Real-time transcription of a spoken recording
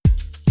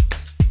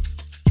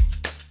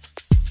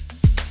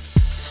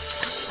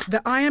The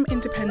I Am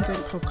Independent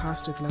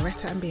podcast with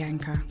Loretta and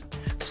Bianca.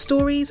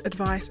 Stories,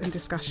 advice and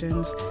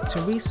discussions to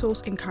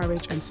resource,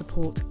 encourage and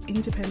support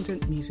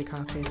independent music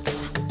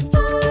artists.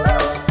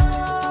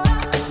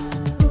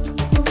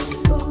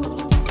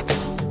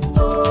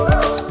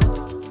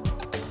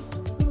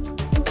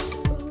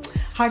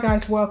 Hi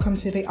guys, welcome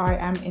to the I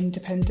Am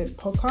Independent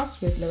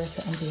podcast with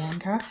Loretta and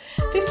Bianca.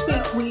 This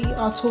week we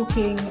are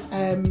talking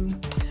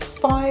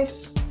 5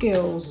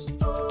 skills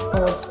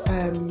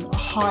of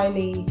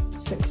highly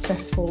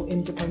successful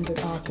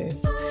independent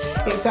artists.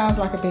 It sounds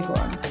like a big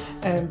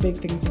one, big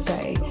thing to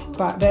say,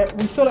 but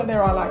we feel like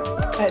there are like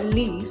at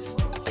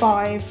least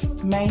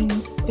 5 main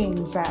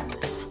things that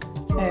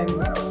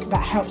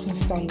help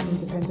sustain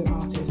independent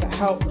artists, that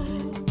help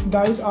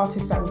those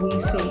artists that we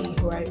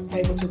see who are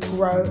able to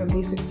grow and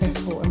be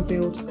successful and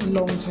build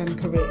long-term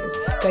careers.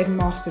 They've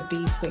mastered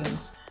these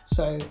things.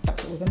 So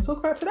that's what we're going to talk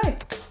about today.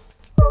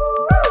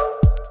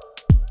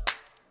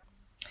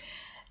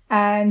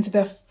 And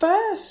the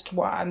first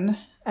one,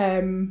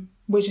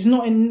 which is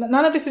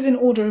none of this is in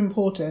order of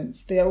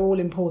importance. They're all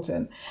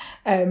important.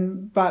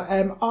 But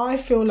I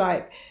feel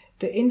like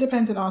the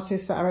independent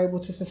artists that are able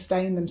to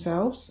sustain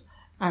themselves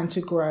and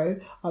to grow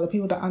are the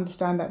people that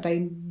understand that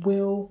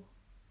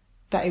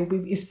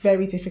it's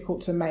very difficult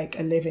to make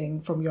a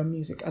living from your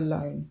music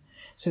alone.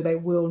 So they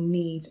will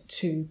need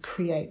to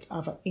create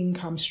other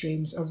income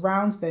streams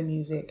around their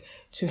music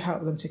to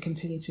help them to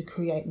continue to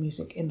create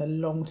music in the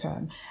long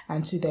term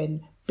and to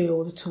then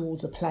build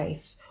towards a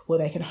place where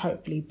they can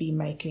hopefully be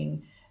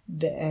making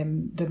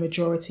the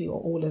majority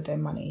or all of their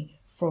money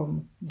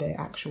from their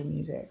actual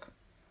music.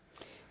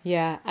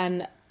 Yeah,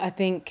 and I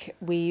think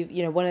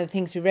one of the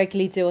things we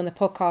regularly do on the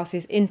podcast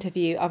is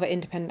interview other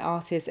independent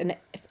artists, and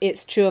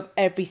it's true of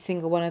every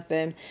single one of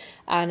them.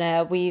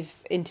 And we've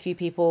interviewed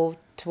people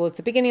towards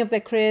the beginning of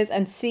their careers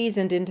and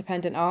seasoned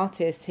independent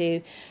artists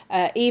who,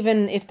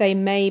 even if they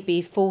may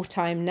be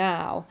full-time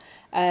now,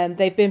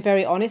 they've been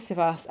very honest with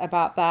us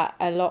about that.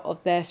 A lot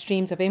of their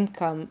streams of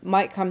income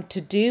might come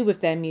to do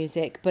with their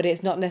music, but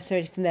it's not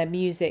necessarily from their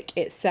music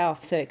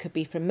itself. So it could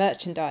be from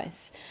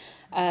merchandise,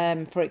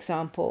 for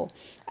example.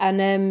 And,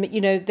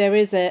 there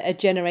is a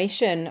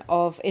generation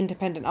of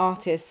independent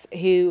artists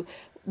who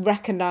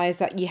recognise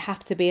that you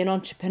have to be an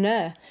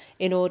entrepreneur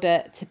in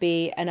order to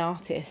be an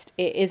artist.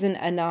 It isn't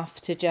enough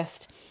to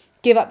just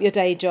give up your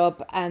day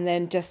job and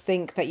then just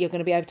think that you're going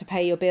to be able to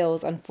pay your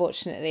bills.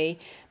 Unfortunately,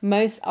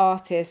 most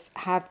artists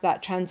have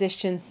that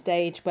transition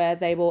stage where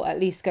they will at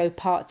least go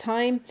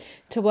part-time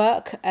to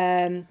work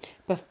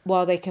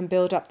while they can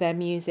build up their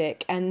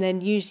music. And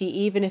then usually,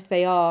 even if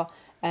they are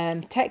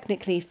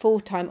technically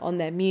full-time on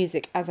their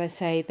music, as I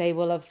say, they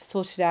will have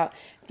sorted out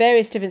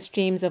various different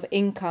streams of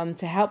income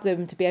to help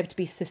them to be able to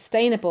be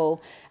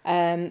sustainable.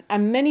 And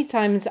many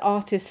times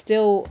artists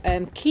still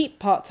keep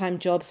part-time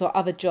jobs or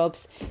other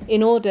jobs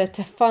in order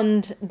to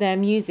fund their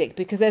music,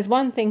 because there's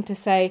one thing to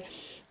say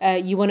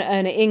you want to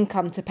earn an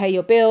income to pay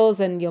your bills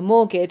and your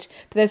mortgage,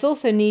 but there's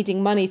also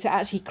needing money to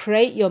actually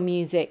create your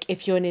music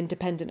if you're an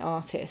independent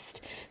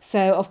artist.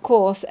 So of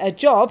course a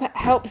job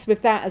helps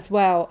with that as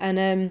well.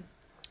 And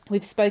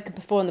we've spoken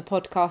before on the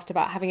podcast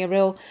about having a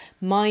real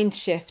mind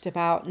shift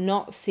about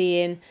not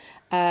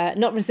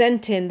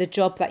resenting the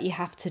job that you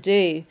have to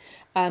do,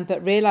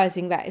 but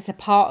realising that it's a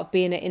part of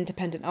being an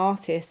independent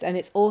artist, and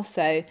it's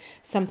also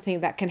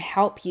something that can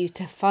help you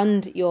to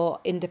fund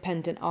your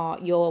independent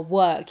art, your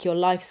work, your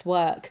life's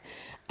work,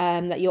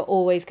 that you're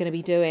always going to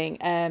be doing.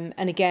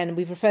 And again,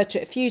 we've referred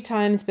to it a few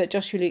times, but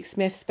Joshua Luke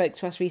Smith spoke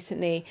to us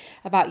recently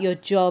about your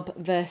job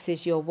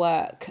versus your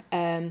work.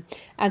 And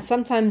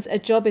sometimes a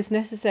job is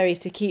necessary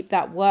to keep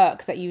that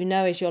work that you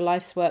know is your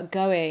life's work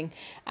going,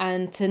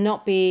 and to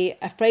not be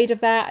afraid of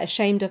that,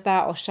 ashamed of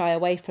that, or shy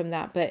away from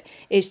that. But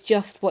it's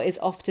just what is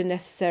often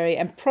necessary,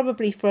 and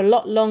probably for a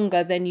lot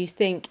longer than you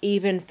think,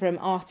 even from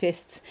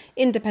artists,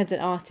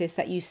 independent artists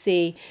that you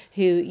see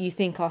who you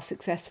think are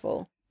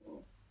successful.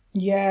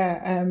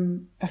 Yeah,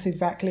 that's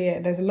exactly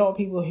it. There's a lot of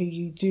people who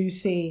you do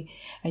see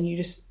and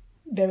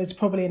there is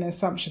probably an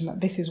assumption that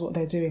this is what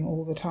they're doing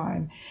all the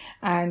time.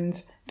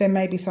 And there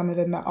may be some of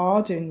them that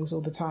are doing this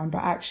all the time,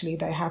 but actually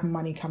they have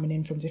money coming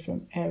in from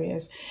different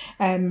areas.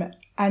 And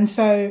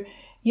so,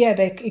 yeah,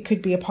 it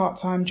could be a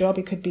part-time job.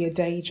 It could be a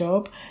day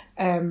job.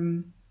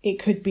 It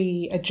could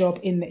be a job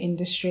in the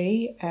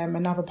industry,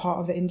 another part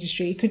of the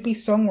industry. It could be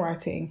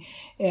songwriting,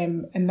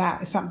 and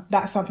that's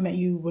something that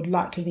you would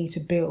likely need to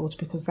build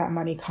because that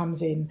money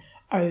comes in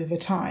over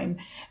time.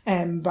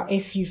 But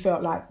if you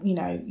felt like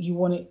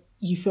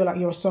you feel like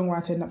you're a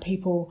songwriter and that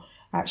people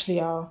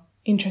actually are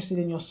interested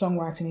in your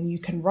songwriting and you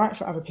can write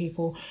for other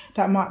people,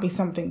 that might be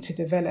something to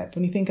develop.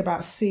 When you think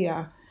about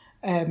Sia,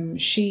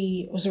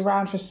 she was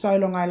around for so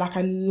long. I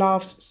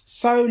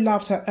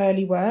loved her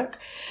early work,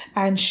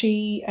 and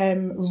she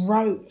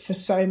wrote for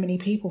so many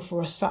people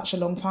for such a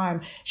long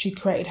time. She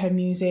created her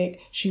music.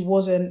 She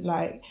wasn't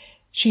like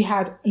she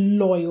had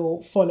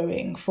loyal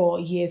following for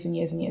years and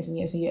years and years and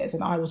years and years.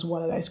 And I was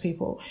one of those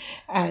people.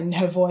 And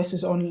her voice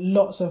was on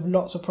lots of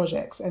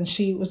projects. And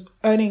she was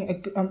earning a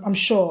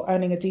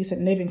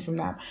decent living from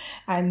that.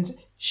 And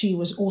she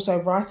was also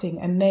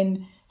writing. And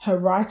then her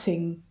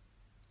writing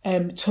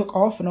took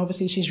off. And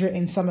obviously she's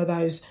written some of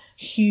those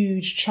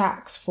huge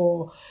tracks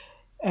for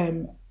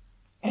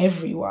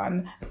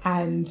everyone.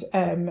 And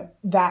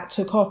that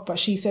took off. But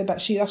she said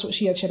that that's what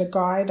she had. She had a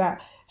guy that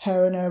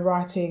her and her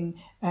writing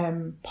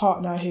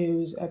partner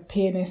who's a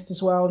pianist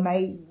as well, and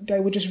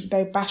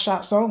they bash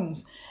out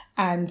songs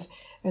and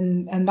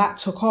that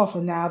took off,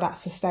 and now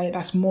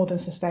that's more than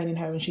sustaining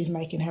her, and she's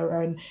making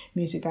her own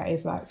music that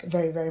is like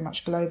very, very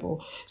much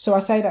global. So I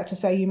say that to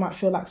say you might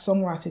feel like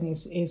songwriting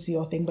is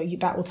your thing, but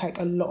that will take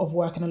a lot of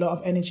work and a lot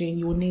of energy, and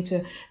you will need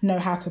to know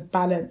how to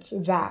balance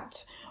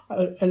that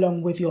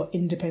along with your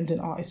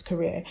independent artist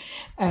career.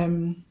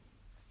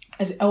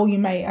 You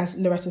may, as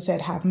Loretta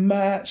said, have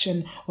merch,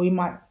 or you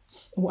might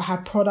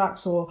have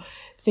products or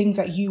things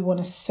that you want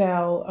to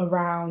sell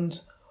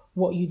around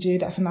what you do.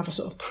 That's another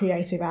sort of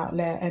creative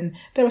outlet, and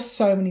there are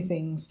so many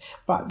things.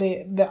 But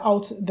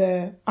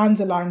the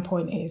underlying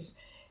point is,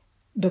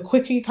 the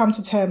quicker you come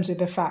to terms with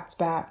the fact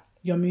that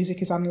your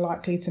music is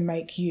unlikely to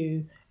make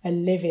you a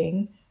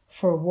living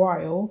for a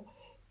while,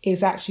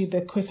 is actually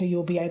the quicker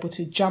you'll be able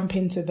to jump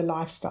into the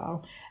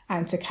lifestyle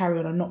and to carry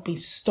on and not be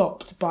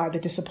stopped by the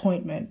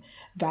disappointment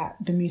that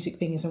the music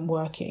thing isn't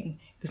working.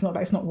 It's not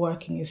that it's not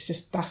working, it's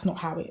just that's not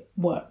how it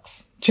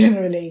works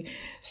generally.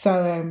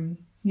 So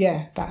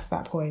that's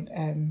that point.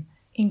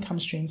 Income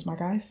streams, my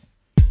guys.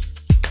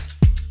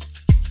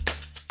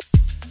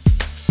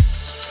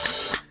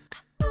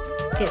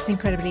 It's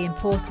incredibly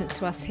important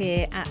to us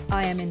here at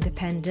I Am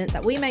Independent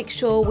that we make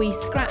sure we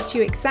scratch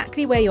you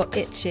exactly where you're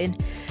itching,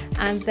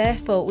 and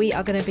therefore we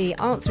are going to be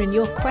answering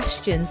your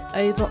questions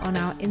over on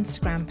our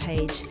Instagram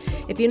page.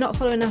 If you're not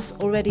following us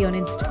already on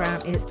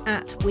Instagram, it's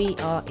at We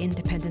Are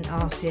Independent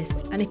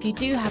Artists. And if you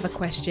do have a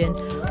question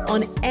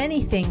on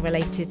anything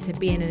related to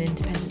being an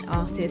independent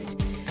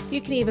artist, you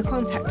can either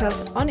contact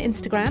us on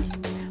Instagram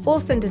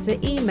or send us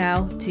an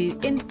email to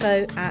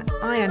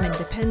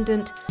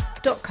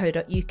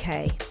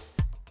info@iamindependent.co.uk.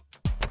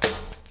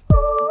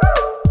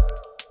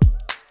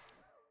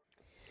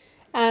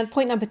 And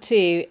point number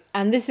 2,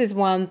 and this is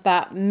one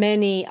that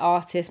many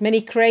artists,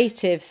 many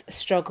creatives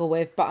struggle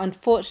with, but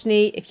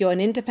unfortunately, if you're an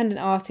independent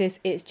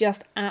artist, it's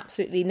just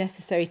absolutely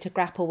necessary to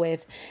grapple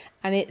with,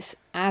 and it's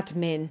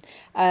admin.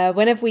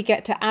 Whenever we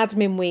get to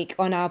admin week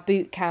on our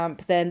boot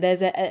camp, then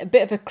there's a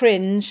bit of a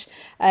cringe,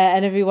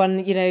 and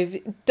everyone,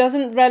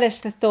 doesn't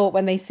relish the thought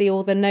when they see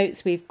all the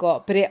notes we've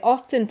got, but it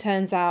often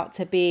turns out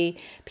to be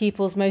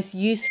people's most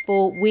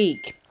useful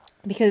week,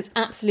 because it's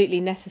absolutely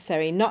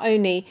necessary. Not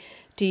only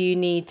do you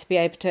need to be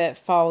able to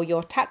file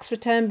your tax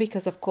return,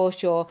 because of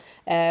course your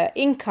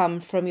income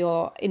from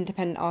your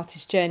independent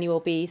artist journey will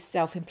be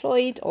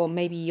self-employed, or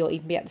maybe you'll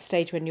even be at the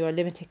stage when you're a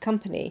limited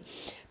company.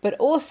 But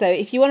also,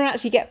 if you want to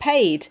actually get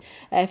paid,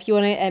 if you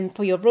want to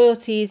for your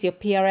royalties, your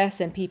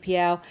PRS and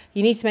PPL,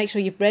 you need to make sure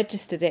you've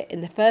registered it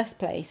in the first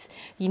place.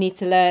 You need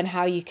to learn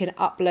how you can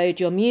upload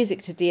your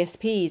music to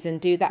DSPs and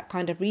do that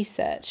kind of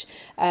research.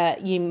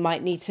 You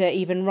might need to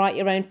even write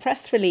your own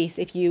press release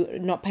if you're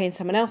not paying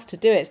someone else to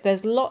do it. So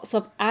there's lots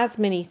of as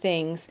many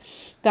things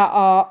that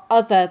are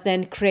other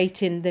than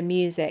creating the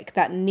music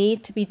that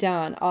need to be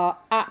done, are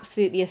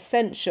absolutely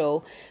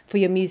essential for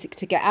your music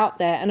to get out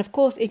there. And of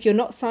course, if you're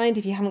not signed,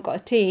 if you haven't got a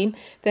team,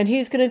 then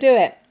who's going to do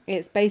it?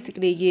 It's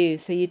basically you.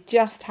 So you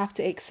just have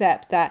to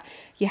accept that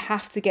you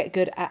have to get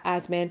good at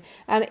admin.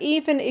 And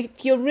even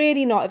if you're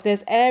really not, if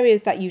there's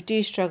areas that you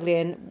do struggle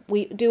in,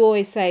 we do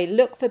always say,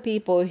 look for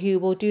people who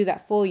will do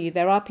that for you.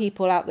 There are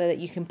people out there that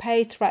you can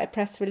pay to write a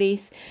press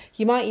release.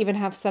 You might even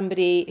have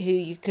somebody who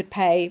you could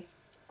pay,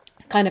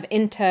 kind of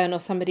intern, or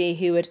somebody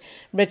who would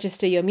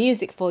register your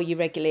music for you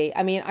regularly.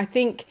 I mean, I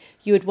think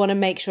you would want to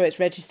make sure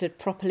it's registered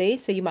properly,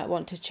 so you might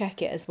want to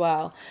check it as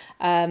well.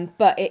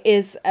 But it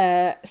is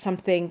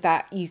something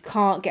that you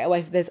can't get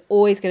away from. There's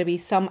always going to be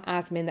some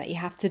admin that you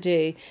have to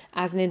do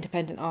as an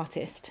independent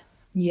artist.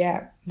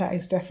 Yeah, that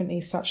is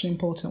definitely such an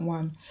important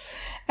one.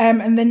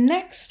 And the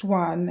next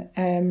one,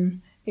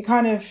 it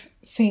kind of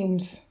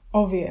seems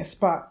obvious,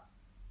 but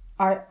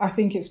I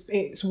think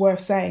it's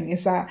worth saying,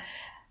 is that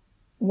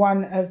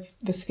one of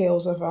the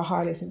skills of a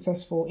highly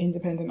successful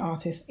independent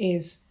artist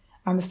is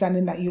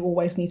understanding that you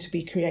always need to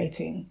be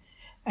creating.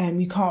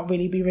 You can't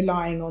really be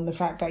relying on the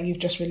fact that you've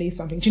just released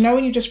something. Do you know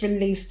when you just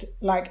released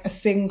like a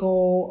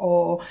single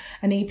or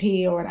an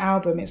EP or an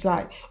album, it's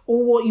like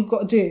all what you've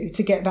got to do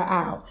to get that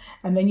out.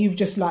 And then you've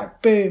just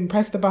like, boom,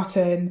 press the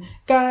button.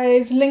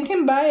 Guys, link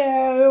in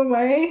bio,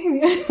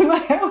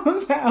 my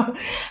album's out.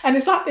 And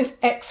it's like this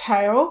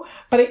exhale,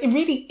 but it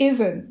really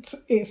isn't.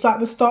 It's like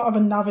the start of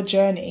another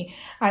journey.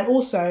 And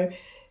also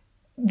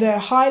the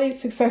highly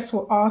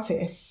successful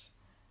artists,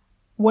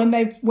 when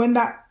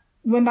that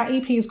when that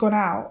EP has gone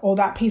out or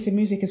that piece of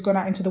music has gone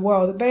out into the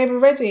world, they've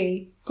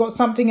already got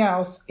something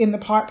else in the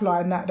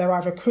pipeline that they're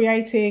either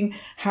creating,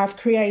 have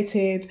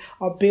created,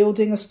 are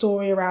building a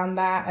story around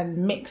that and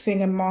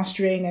mixing and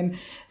mastering, and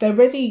they're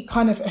already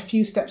kind of a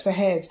few steps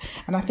ahead.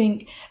 And I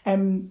think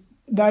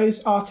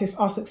those artists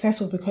are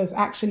successful because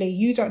actually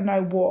you don't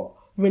know what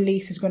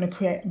release is going to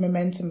create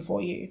momentum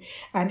for you.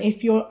 And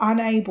if you're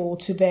unable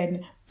to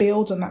then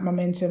build on that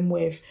momentum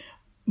with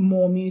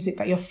more music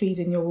that you're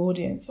feeding your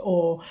audience,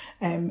 or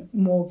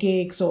more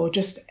gigs, or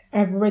just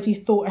have already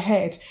thought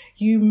ahead,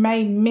 you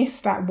may miss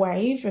that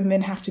wave and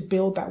then have to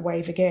build that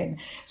wave again.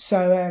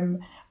 So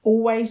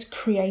always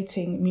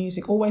creating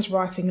music, always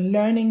writing,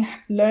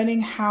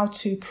 learning how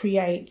to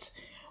create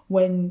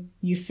when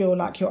you feel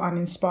like you're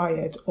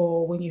uninspired,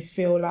 or when you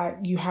feel like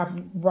you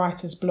have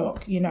writer's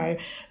block,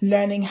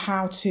 learning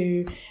how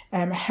to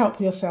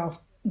help yourself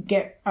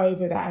get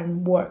over that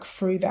and work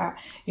through that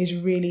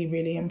is really,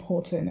 really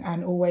important.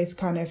 And always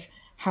kind of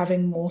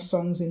having more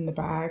songs in the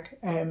bag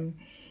and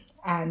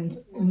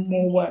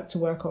more work to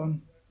work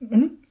on.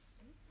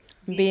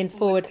 Mm-hmm. Being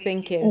forward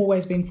thinking.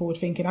 Always being forward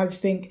thinking. I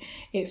just think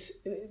it's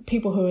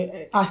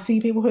I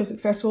see people who are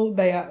successful,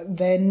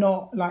 they're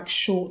not like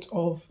short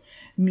of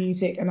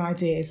music and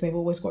ideas. They've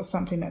always got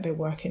something that they're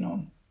working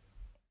on.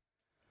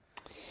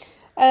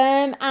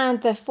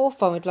 And the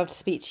fourth one we'd love to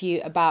speak to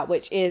you about,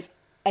 which is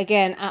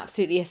again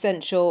absolutely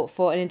essential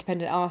for an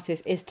independent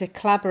artist, is to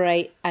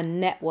collaborate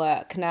and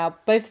network. Now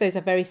both of those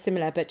are very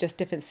similar but just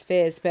different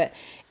spheres, but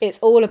it's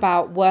all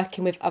about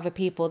working with other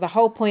people. The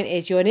whole point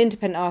is you're an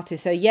independent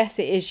artist, so yes,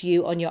 it is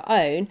you on your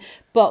own,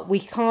 but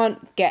we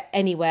can't get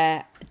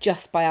anywhere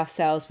just by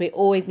ourselves. We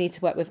always need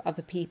to work with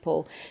other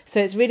people.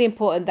 So it's really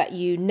important that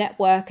you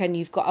network and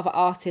you've got other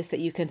artists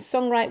that you can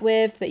songwrite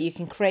with, that you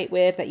can create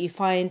with, that you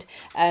find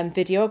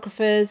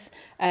videographers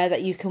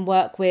that you can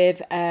work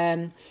with,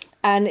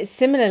 and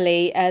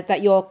similarly,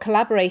 that you're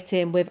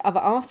collaborating with other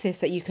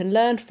artists that you can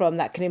learn from,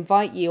 that can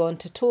invite you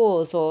onto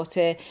tours or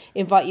to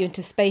invite you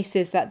into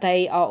spaces that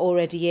they are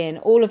already in.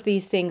 All of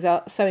these things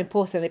are so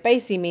important. It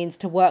basically means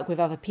to work with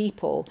other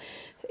people.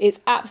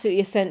 It's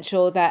absolutely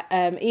essential that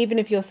even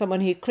if you're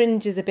someone who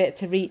cringes a bit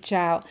to reach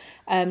out,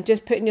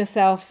 just putting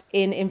yourself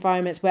in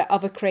environments where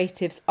other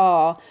creatives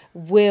are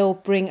will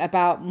bring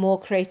about more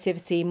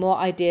creativity, more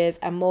ideas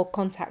and more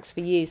contacts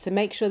for you. So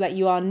make sure that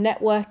you are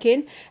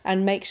networking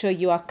and make sure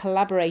you are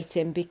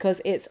collaborating,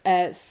 because it's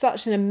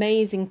such an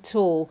amazing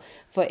tool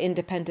for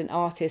independent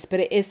artists, but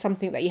it is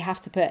something that you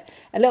have to put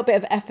a little bit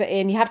of effort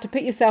in. You have to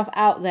put yourself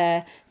out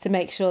there to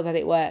make sure that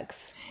it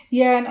works.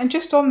 Yeah, and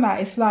just on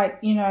that, it's like,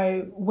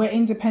 we're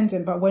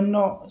independent, but we're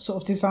not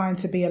sort of designed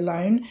to be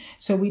alone.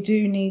 So we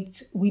do need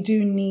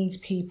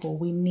people.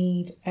 We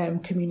need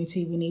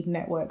community. We need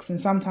networks, and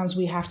sometimes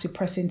we have to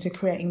press into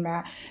creating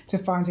that, to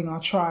finding our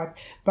tribe.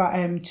 But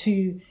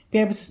to be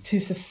able to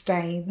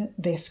sustain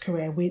this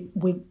career,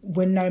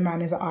 we're no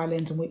man is an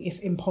island, and it's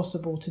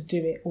impossible to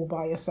do it all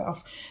by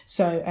yourself.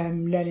 So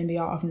learning the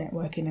art of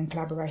networking and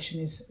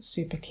collaboration is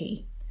super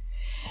key.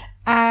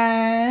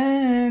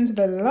 And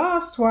the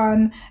last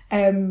one,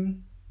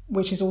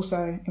 which is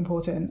also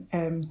important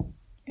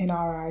in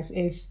our eyes,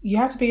 is you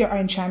have to be your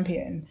own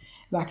champion.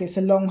 Like, it's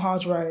a long,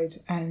 hard road,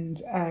 and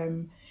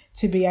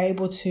to be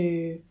able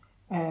to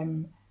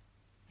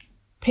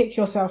pick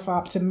yourself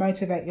up, to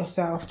motivate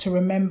yourself, to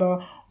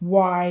remember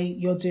why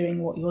you're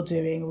doing what you're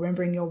doing.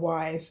 Remembering your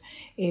whys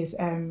is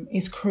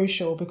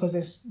crucial,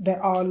 because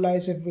there are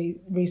loads of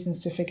reasons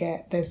to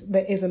forget.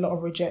 There is a lot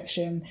of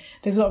rejection.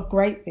 There's a lot of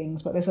great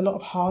things, but there's a lot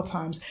of hard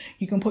times.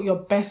 You can put your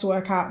best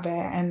work out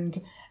there, and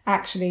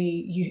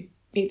actually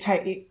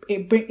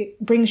it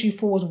brings you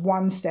forward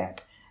one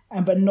step,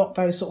 but not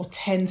those sort of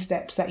 10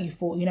 steps that you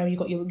thought. You've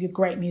got your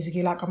great music.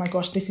 You're like, oh my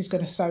gosh, this is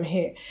going to so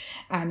hit,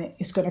 and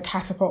it's going to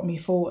catapult me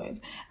forward.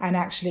 And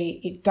actually,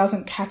 it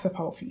doesn't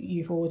catapult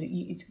you forward.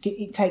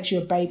 It takes you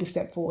a baby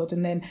step forward.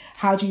 And then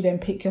how do you then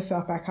pick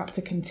yourself back up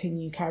to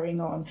continue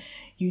carrying on?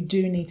 You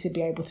do need to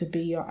be able to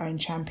be your own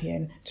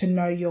champion, to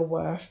know your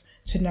worth,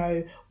 to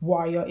know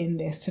why you're in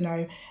this, to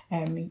know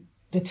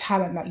the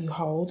talent that you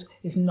hold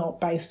is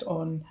not based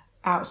on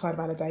outside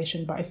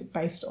validation, but it's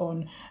based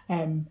on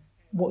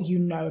what you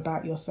know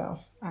about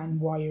yourself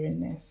and why you're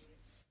in this.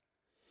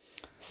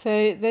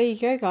 So there you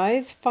go,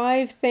 guys.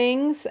 5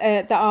 things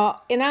that are,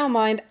 in our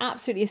mind,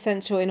 absolutely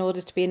essential in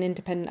order to be an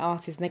independent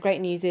artist. And the great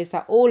news is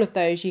that all of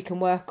those you can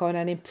work on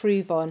and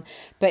improve on.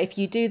 But if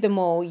you do them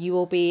all, you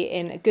will be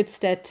in a good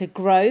stead to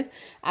grow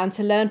and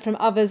to learn from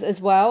others as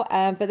well.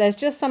 But there's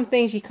just some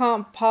things you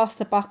can't pass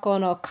the buck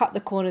on or cut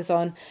the corners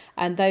on.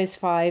 And those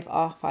 5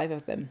 are 5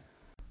 of them.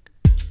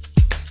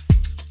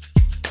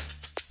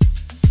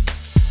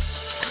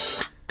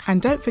 And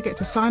don't forget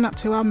to sign up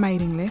to our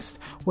mailing list,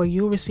 where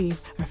you'll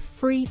receive a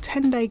free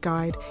 10-day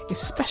guide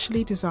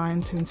especially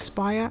designed to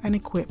inspire and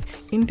equip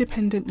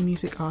independent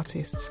music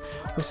artists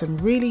with some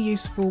really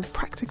useful,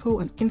 practical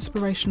and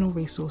inspirational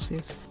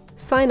resources.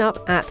 Sign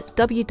up at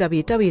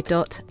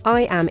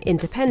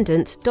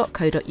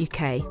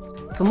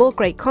www.iamindependent.co.uk for more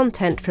great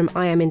content from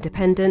I Am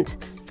Independent,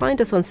 find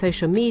us on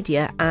social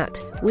media at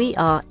We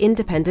Are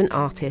Independent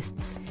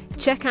Artists.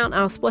 Check out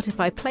our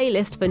Spotify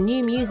playlist for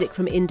new music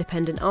from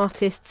independent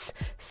artists.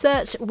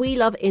 Search We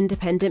Love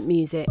Independent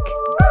Music.